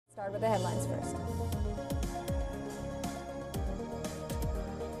Start with the headlines first.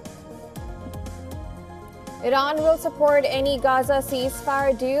 Iran will support any Gaza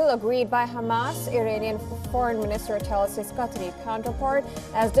ceasefire deal agreed by Hamas, Iranian Foreign Minister tells his Qatari counterpart,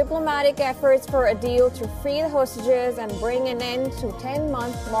 as diplomatic efforts for a deal to free the hostages and bring an end to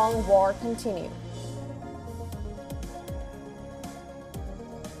 10-month-long war continue.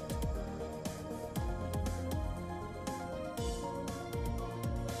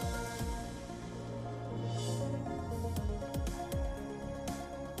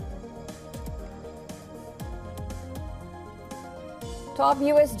 Top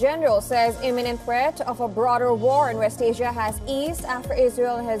U.S. general says imminent threat of a broader war in West Asia has eased after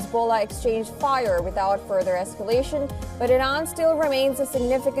Israel and Hezbollah exchanged fire without further escalation, but Iran still remains a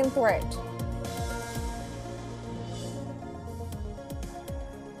significant threat.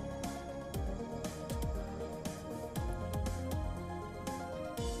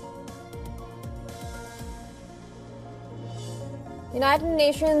 United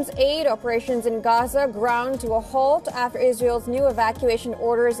Nations aid operations in Gaza ground to a halt after Israel's new evacuation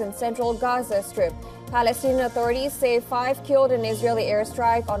orders in central Gaza Strip. Palestinian authorities say 5 killed in Israeli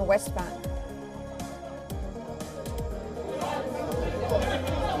airstrike on West Bank.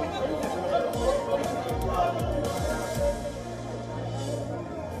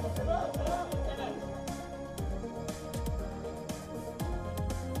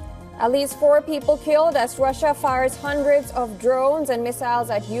 At least 4 people killed as Russia fires hundreds of drones and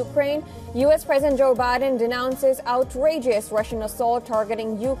missiles at Ukraine. U.S. President Joe Biden denounces outrageous Russian assault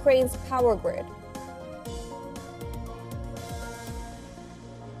targeting Ukraine's power grid.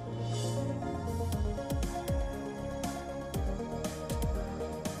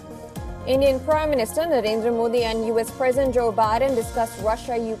 Indian Prime Minister Narendra Modi and U.S. President Joe Biden discussed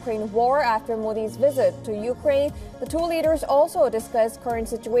Russia-Ukraine war after Modi's visit to Ukraine. The two leaders also discussed current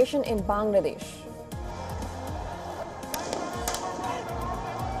situation in Bangladesh.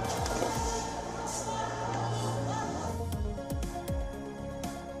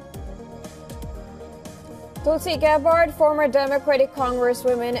 Tulsi Gabbard, former Democratic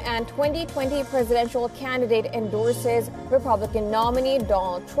Congresswoman and 2020 presidential candidate, endorses Republican nominee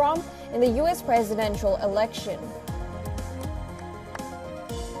Donald Trump in the U.S. presidential election.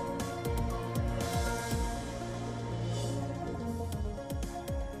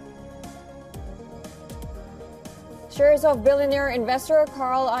 Shares of billionaire investor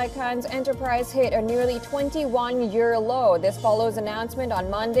Carl Icahn's enterprise hit a nearly 21-year low. This follows announcement on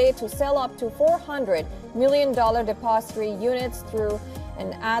Monday to sell up to $400 million depository units through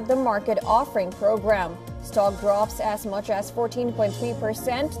an at-the-market offering program. Stock drops as much as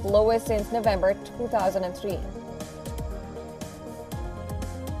 14.3%, lowest since November 2003.